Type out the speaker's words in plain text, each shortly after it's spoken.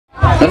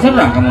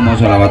Terserah kamu mau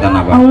sholawatan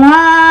apa.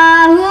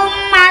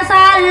 Allahumma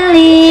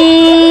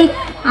salli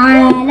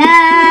ala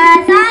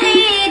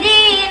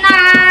sayyidina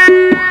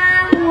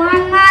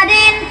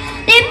Muhammadin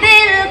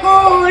tibil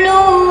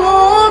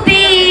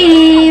qulubi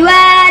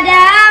wa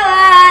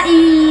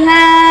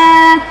dawaiha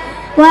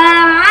wa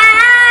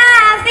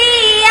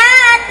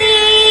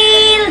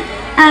afiyatil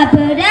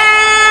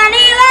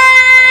abdani wa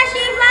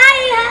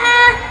shifaiha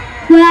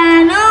wa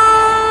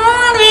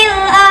nuril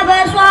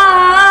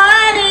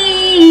absari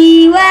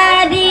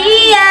wa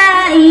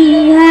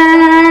diyaiha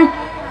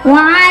wa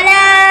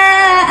ala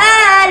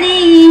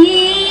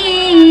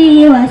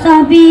alihi wa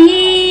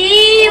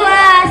sahbihi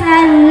wa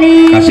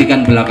sallim.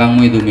 Kasihkan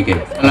belakangmu itu mikir.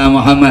 Ala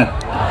Muhammad.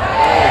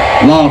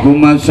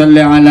 Allahumma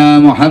sholli ala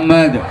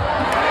Muhammad.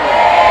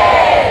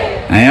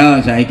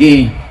 Ayo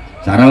saiki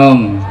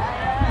sarung.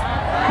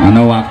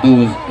 Ana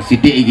waktu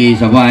sithik iki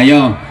sapa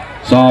ayo.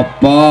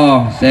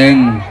 Sapa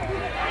sing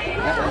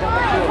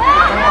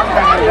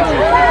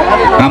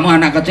kamu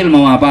anak kecil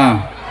mau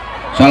apa?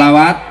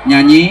 Sholawat,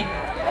 nyanyi,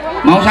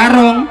 mau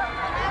sarung,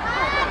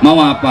 mau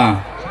apa?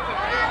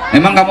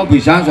 Emang kamu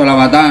bisa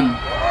sholawatan?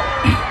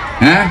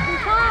 Hah?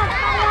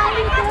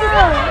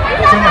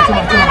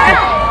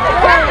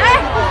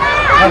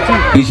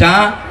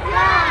 Bisa?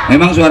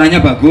 Emang suaranya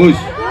bagus?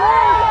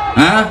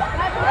 Hah?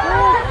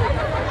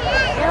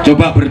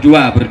 Coba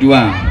berdua.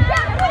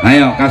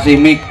 Ayo kasih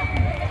mic.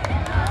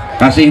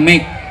 Kasih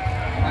mic.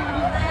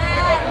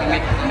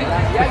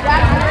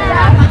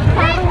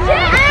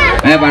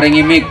 Ayo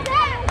paringi mic.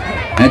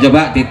 Ayo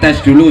coba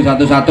dites dulu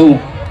satu-satu.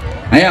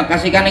 Ayo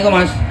kasihkan itu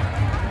mas.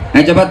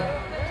 Ayo coba.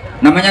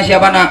 Namanya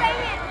siapa nak?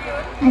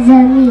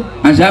 Azami.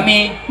 Azami.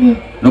 Nih,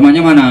 Rumahnya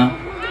mana?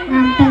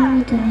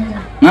 ngampel itu.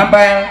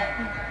 Ngampel.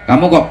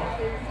 Kamu kok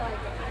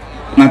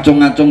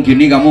ngacung-ngacung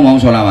gini kamu mau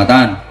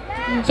sholawatan?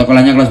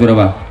 Sekolahnya kelas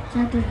berapa?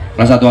 1.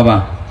 Kelas 1 apa?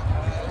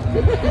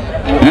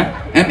 Hah?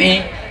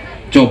 MI?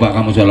 Coba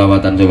kamu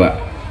sholawatan coba.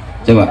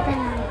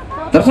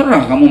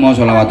 Terserah kamu mau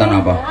sholawatan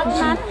apa.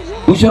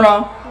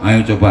 Busra. Ayo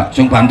coba,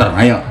 sing banter,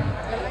 ayo.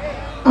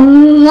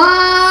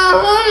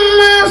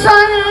 Allahumma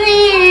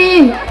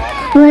sholli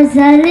wa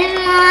sallim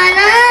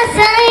ala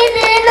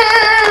sayyidina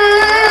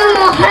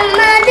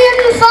Muhammadin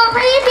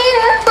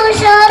sahibul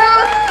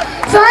busyara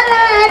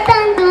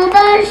salatan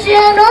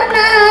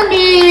tubashiruna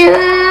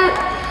biha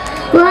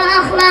wa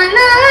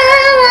akhlana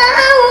wa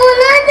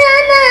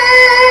awladana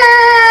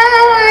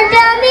wa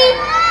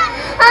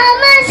jami'a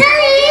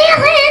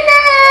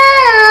masyayikhina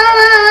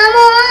wa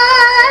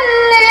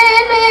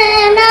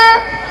muallimina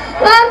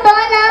wa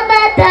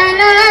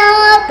talabatana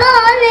wa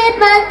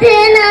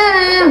talibatina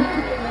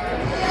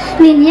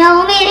min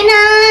yaumina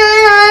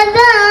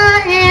hadha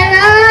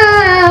ila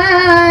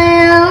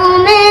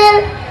yaumil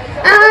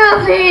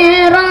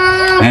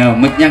akhirah. Ayo,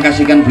 mic-nya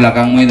kasihkan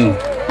belakangmu itu.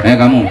 Ayo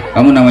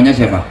kamu namanya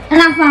siapa?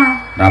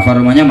 Rafa,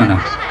 rumahnya mana?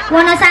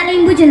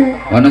 Wonosari Bocil.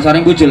 Wonosari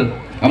Bocil.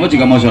 Kamu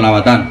juga mau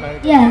sholawatan?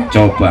 Ya.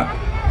 Coba.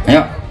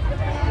 Ayo.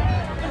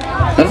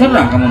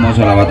 Terserah kamu mau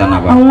sholawatan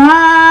apa.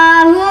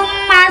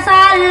 Allahumma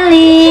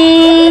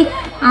salli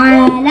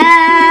ala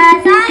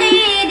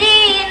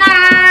sayyidina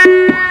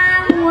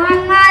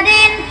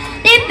Muhammadin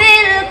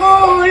tibil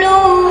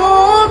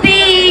qulubi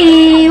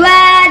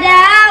wa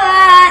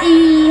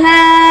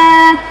dawaiha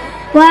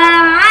wa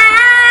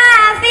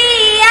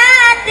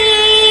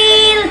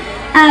afiyatil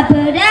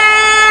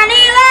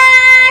abdani wa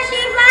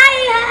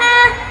shifaiha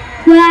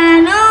wa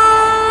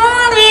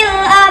nuril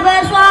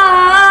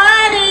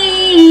absari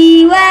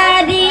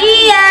wa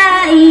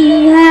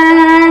diyaiha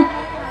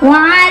wa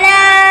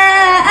ala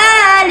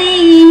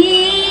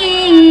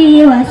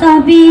alihi wa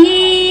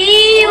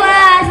sahbihi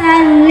wa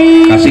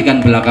sallim.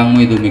 Kasihkan belakangmu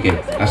itu mikir.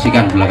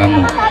 Kasihkan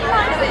belakangmu.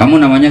 Kamu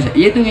namanya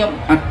itu yang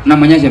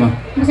namanya siapa?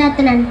 Mas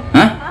Adnan.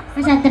 Hah?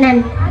 Mas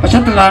Adnan.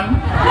 Pesatlan.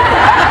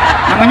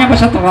 Namanya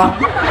Pesatlan.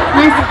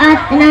 Mas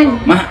Adnan.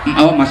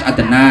 Oh Mas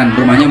Adnan.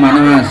 Rumahnya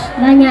mana Mas?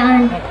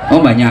 Banyakan. Oh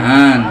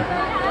Banyakan.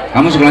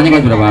 Kamu sekolahnya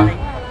kelas berapa?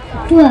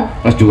 2.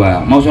 Kelas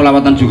 2. Mau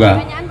sholawatan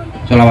juga?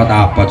 Sholawat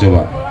apa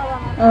coba?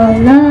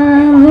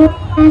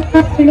 Allahumma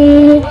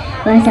sholli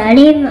wa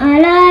sallim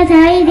ala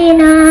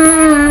sayyidina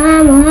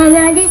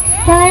Muhammadin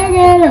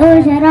sayyidil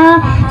usra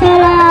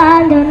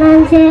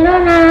salatan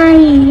siruna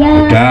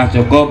hiya. Udah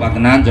cukup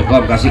Adnan,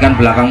 cukup. Kasihkan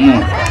belakangmu.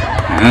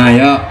 Nah,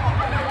 ayo.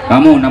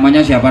 Kamu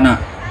namanya siapa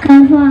nak?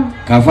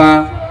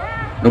 Gava.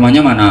 Rumahnya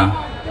mana?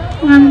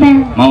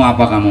 Ngampel. Mau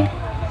apa kamu?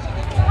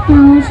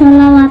 Mau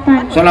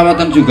sholawatan.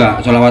 Sholawatan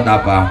juga. Sholawat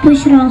apa?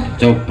 Busra.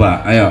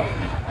 Coba, ayo.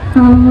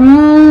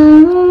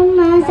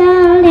 Allahumma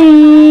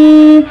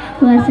sholli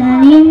wa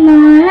sallim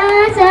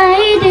ala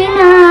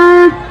sayyidina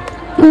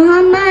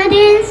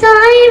Muhammadin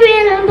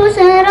sahibil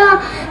busra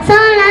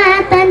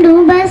salatan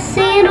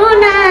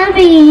tubassiruna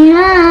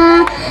biha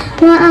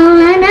wa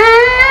awlana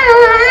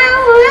wa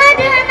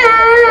awladana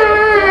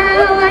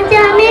wa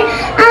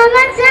jami'a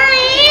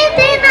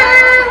masyayikhina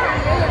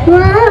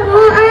wa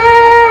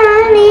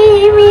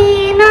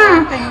mu'allimina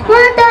wa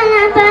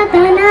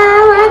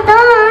talabatana wa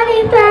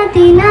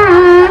talibatina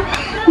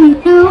min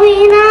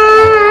yawmina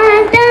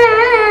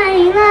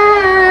ila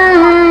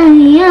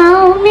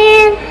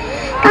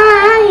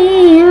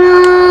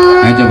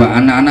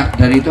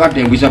dari itu ada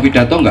yang bisa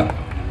pidato nggak?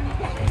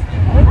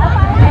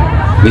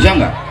 Bisa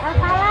nggak?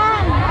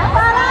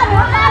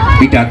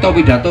 Pidato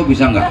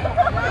bisa nggak?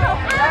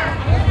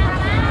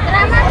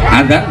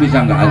 Adzan bisa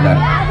nggak?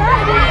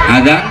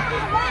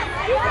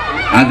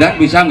 Adzan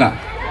bisa nggak?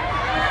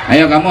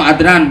 Ayo kamu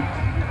adzan,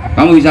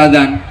 kamu bisa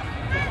adzan?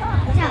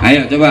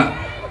 Ayo coba.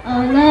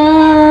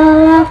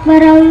 Allahu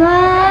Akbar,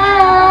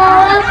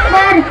 Allahu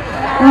Akbar,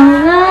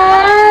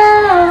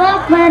 Allahu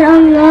Akbar,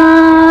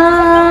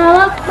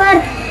 Allahu Akbar.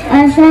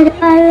 Asyhadu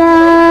an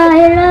la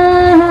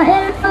ilaha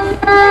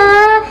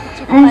illallah,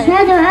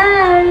 asyhadu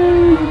an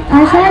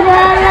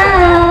la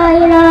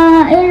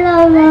ilaha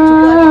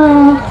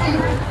illallah,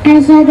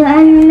 asyhadu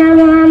anna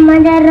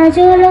Muhammadar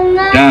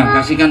Rasulullah. Dah,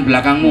 kasihkan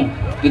belakangmu.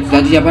 Itu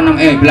tadi siapa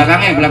namanya?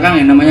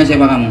 Belakangnya namanya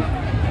siapa kamu?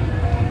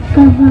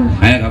 Kafa.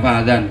 Ayo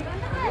Kafa adzan.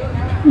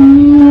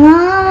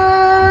 Allahu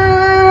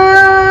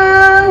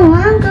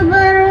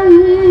Akbar,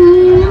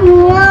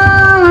 Allahu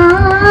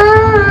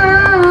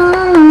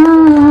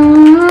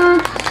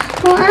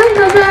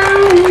Akbar,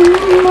 Allahu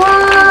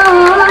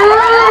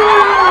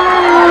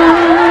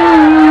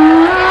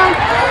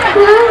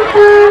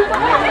Akbar.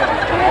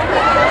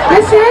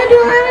 Asyhadu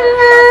an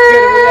la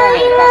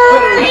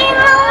ilaha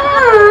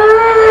illallah,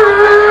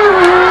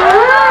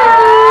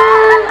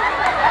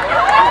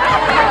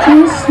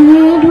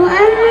 asyhadu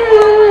an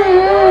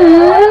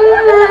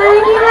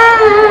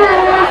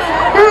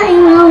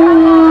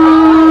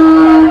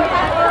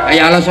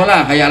Hayya 'alas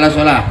shalah, hayya 'alas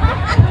shalah.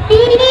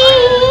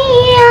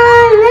 Hayya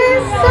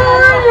 'alas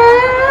shalah.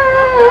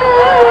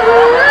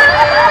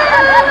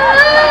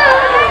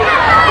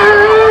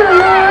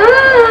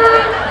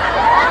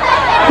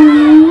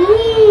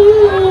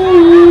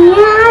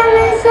 Hayya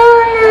 'alas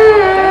shalah.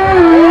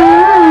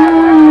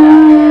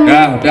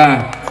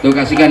 Udah, tuh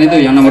kasihkan itu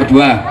yang nomor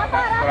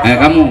 2. Ayo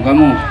kamu.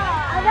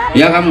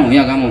 Ya kamu.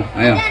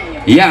 Ayo.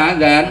 Iya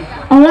adzan.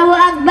 Allahu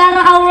Akbar,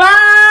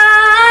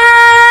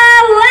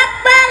 Allahu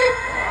Akbar,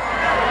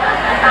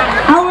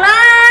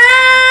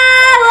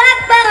 Allahu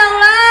Akbar,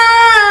 Allahu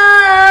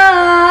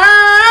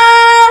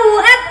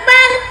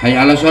Akbar.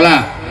 Hayya 'alas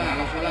shalah.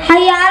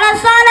 Hayya 'alas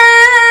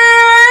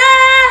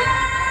shalah,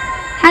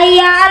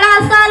 hayya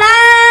 'alas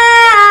shalah.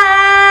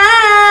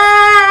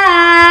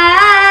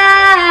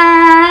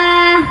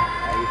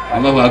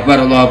 Allahu Akbar,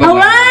 Allahu Akbar.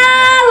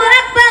 Allahu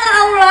Akbar,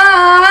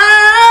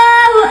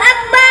 Allahu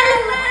Akbar.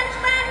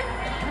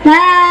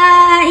 La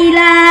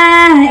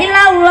ilaha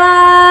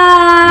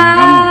illallah.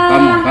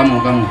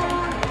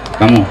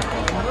 Kamu.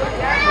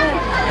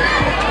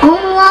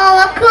 Allahu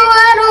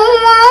Akbar,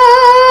 Allahu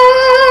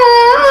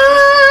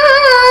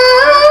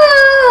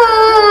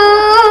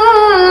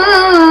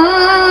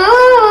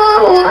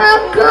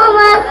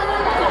Akbar.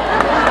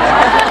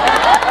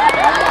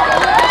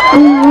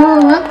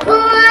 Allahu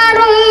Akbar,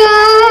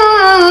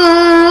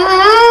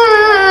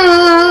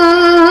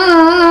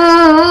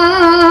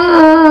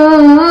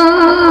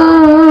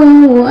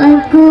 Allahu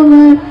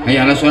Akbar.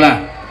 Hayya 'alas shalah.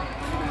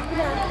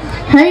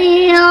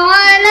 Hayya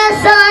 'alas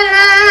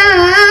shalah.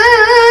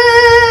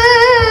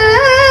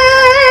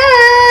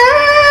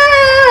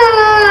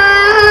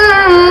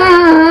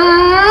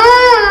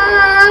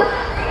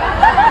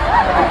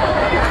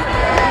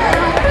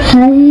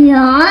 Hayya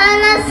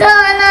 'alas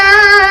shalah.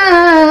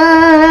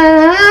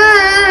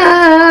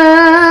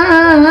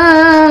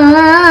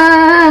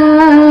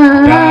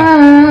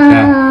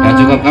 Dah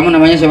cukup. Kamu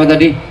namanya siapa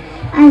tadi?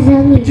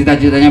 Azami.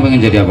 Cita-citanya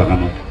pengen jadi apa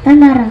kamu?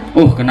 Tentara.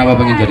 Kenapa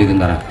pengen jadi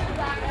tentara?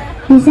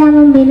 Bisa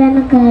membela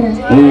negara.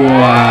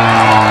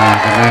 Wah,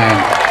 keren.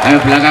 Ayo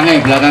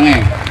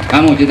belakangnya.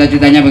 Kamu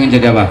cita-citanya pengen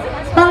jadi apa?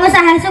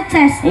 Pengusaha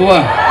sukses.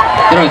 Wah,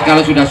 terus kalau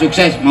sudah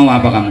sukses mau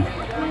apa kamu?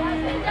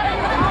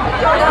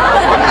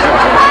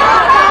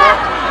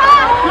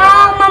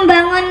 Mau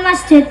membangun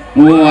masjid.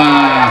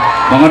 Wah,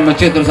 bangun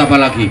masjid terus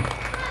apa lagi?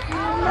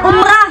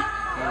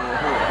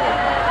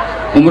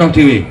 Umroh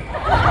dewe?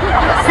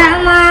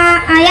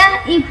 Sama ayah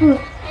ibu.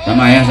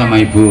 Sama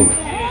ibu.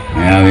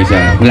 Ya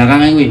bisa.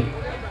 Belakangnya gue.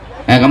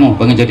 Kamu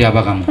pengen jadi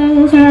apa kamu?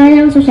 Pengusaha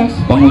yang sukses.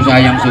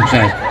 Pengusaha yang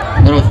sukses.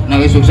 Terus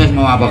nanti sukses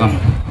mau apa kamu?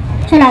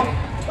 Sholat.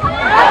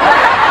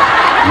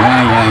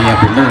 Ya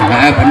bener.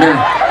 Bener.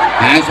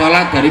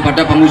 Sholat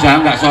daripada pengusaha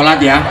nggak sholat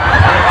ya.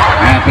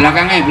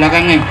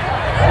 Belakangnya.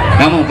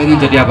 Kamu pengen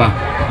jadi apa?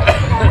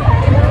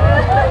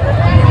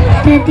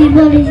 Jadi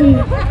polisi.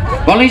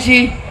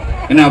 Polisi?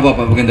 Kenapa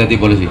Pak pengen jadi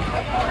polisi?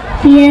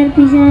 Biar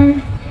bisa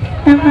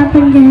tangkap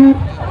penjahat.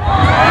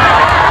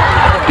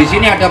 Di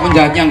sini ada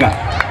penjahatnya nggak?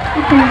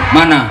 Ada.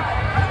 Mana?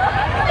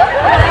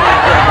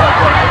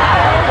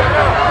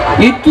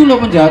 Itu loh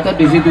penjahatnya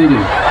di situ itu.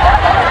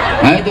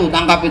 Nah itu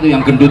tangkap itu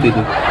yang gendut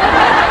itu.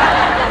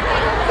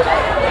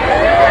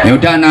 Ya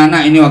udah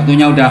anak-anak, ini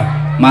waktunya udah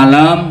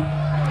malam.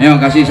 Ayo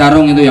kasih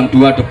sarung itu yang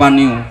 2 depan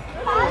nih.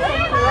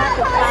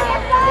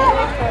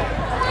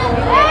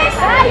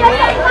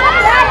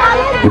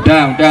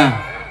 Udah.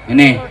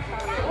 Ini.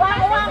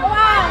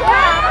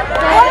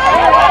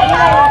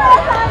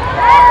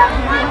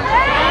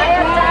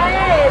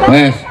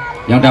 Wes,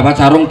 yang dapat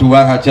sarung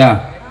 2 saja.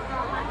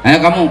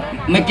 Ayo kamu,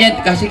 mic-nya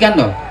kasihkan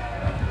toh.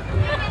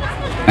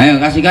 Ayo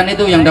kasihkan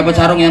itu yang dapat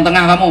sarung yang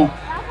tengah kamu.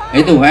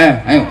 Itu,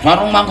 ayo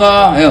sarung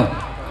mangga, ayo.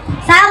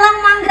 Sarung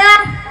mangga.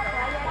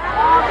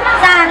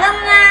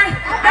 Sarungnya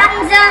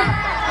Anza.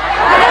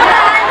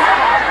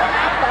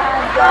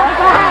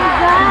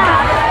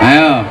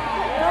 Ayo.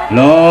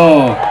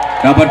 Loh,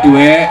 dapat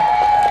duit.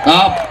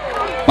 Top.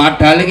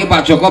 Padahal ini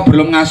Pak Joko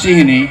belum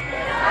ngasih ini.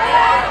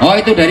 Oh,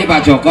 itu dari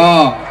Pak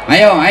Joko.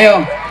 Ayo.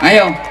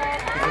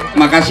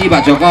 Makasih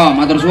Pak Joko,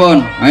 matur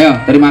suwun. Ayo,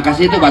 terima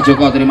kasih itu Pak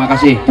Joko, terima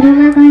kasih.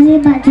 Terima kasih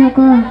Pak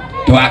Joko.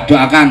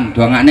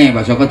 Doangane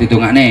Pak Joko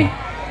didongakne.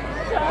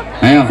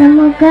 Ayo.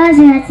 Semoga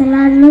sehat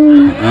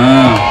selalu.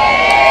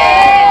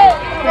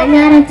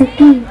 Banyak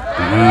rezeki.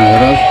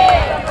 Terus.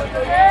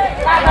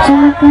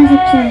 Semoga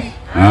sukses.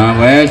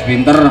 Wes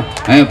pinter.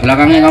 Ayo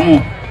belakangnya kamu.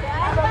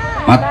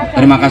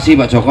 Terima kasih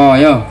Pak Joko,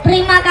 ayo.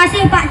 Terima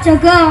kasih Pak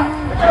Joko.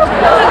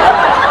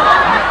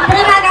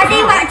 Terima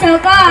kasih Pak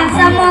Joko.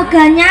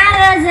 Semoganya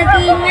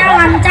rezekinya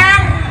lancar.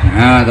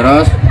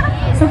 Terus.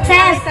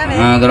 Sukses.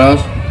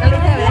 Terus.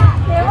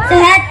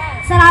 Sehat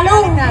selalu.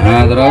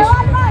 Terus.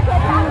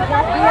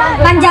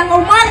 Panjang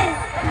umur.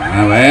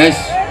 Wes.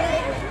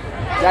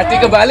 Jadi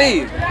ke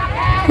Bali.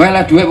 Kowe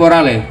lah duit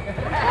ora le?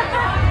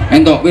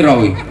 Entuk piro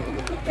kuwi?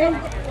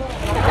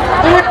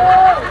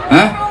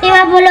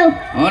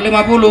 50. Oh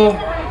 50.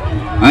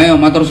 Ayo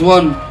matur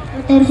suwun.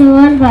 Matur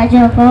suwun Pak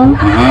Joko.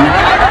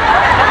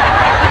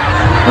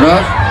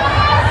 Terus?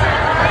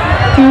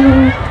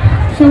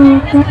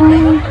 Semoga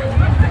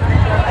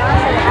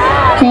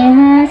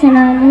sehat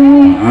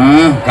selalu.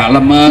 Gak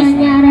lemes.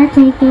 Banyak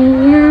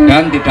rezekinya.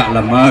 Dan tidak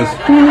lemes.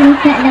 Dan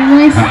tidak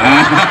lemes.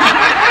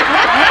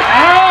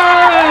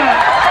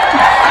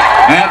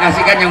 Ayo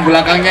kasihkan yang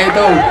belakangnya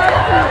itu.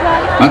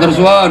 Matur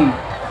suwun.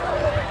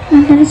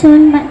 Matur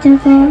suwun Pak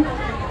Joko.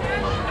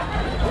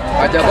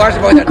 Pak Joko harus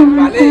bawa jadi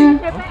Bali.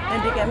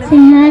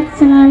 Sehat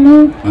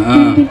selalu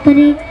dan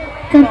diberi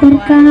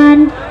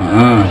keberkahan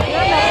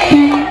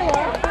dan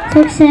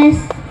sukses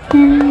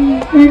dan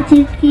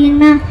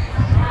rezekinya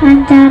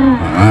lancar.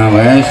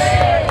 Wes.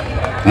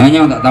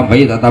 Hanya tak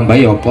tambahi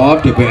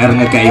apa DPR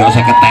ngekek yo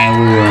 50.000.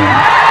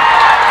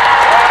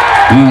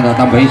 Tak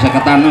tambahi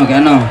 50-an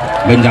kene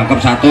ben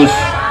jangkep 100.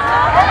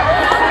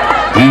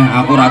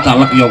 Aku ra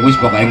caleg ya wis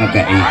pokoke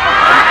ngekeki.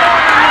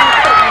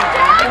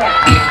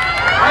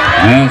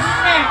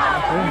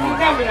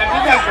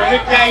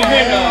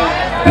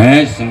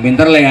 Sing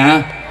pinter le ya.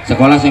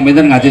 Sekolah sing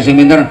pinter, ngaji sing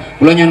pinter.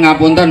 Kula nyuwun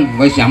ngapunten,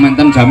 wis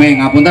jamanten jame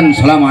ngapunten.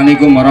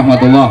 Assalamualaikum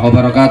warahmatullahi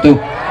wabarakatuh.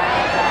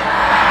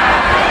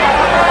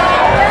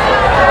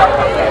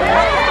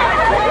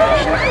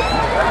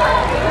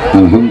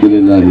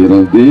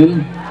 Alhamdulillahirabbil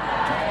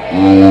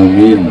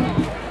alamin.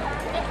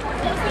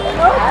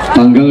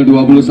 Tanggal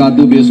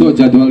 21 besok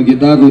jadwal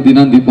kita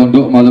rutinan di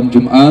pondok malam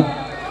Jumat.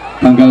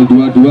 Tanggal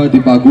 22 di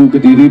Pagu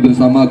Kediri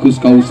bersama Gus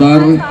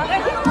Kausar.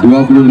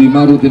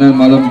 25 rutinan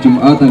malam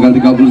Jumat. Tanggal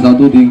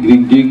 31 di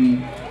Gringging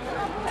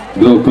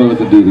Grogol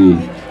Kediri.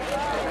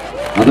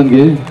 Aten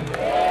nggih?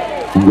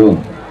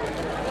 Monggo.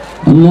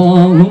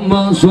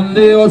 Allahumma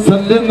sholli wa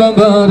sallim wa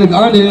barik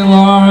alaihi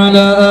wa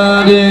ala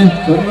alihi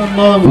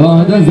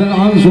wa hadazal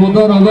arshu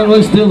daraban wa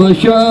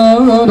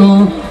istibshara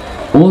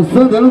wa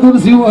sadal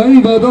kursi wa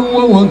ibadan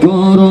wa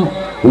wakara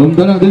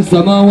وامتلأت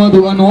السماوات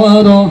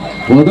أنوارا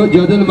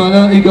وضجت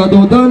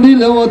الملائكة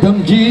تهليلا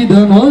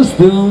وتمجيدا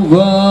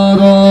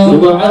واستغفارا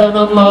سبحان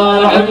الله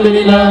الحمد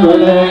لله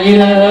ولا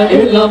إله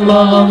إلا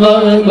الله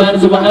الله أكبر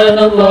سبحان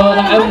الله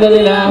الحمد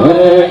لله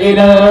ولا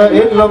إله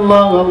إلا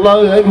الله الله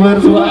أكبر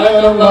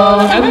سبحان الله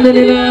الحمد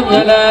لله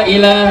ولا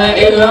إله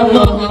إلا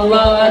الله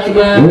الله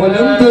أكبر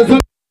ولم تزل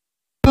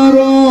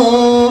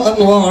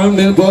أنواع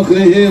من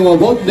فخره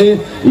وفضله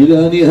إلى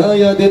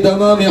نهاية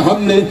تمام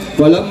حمله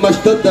فلما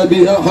اشتد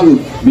بها حلق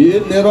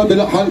بإذن رب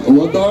الحلق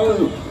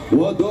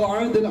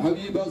ودعاء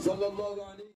الحبيب صلى الله عليه وسلم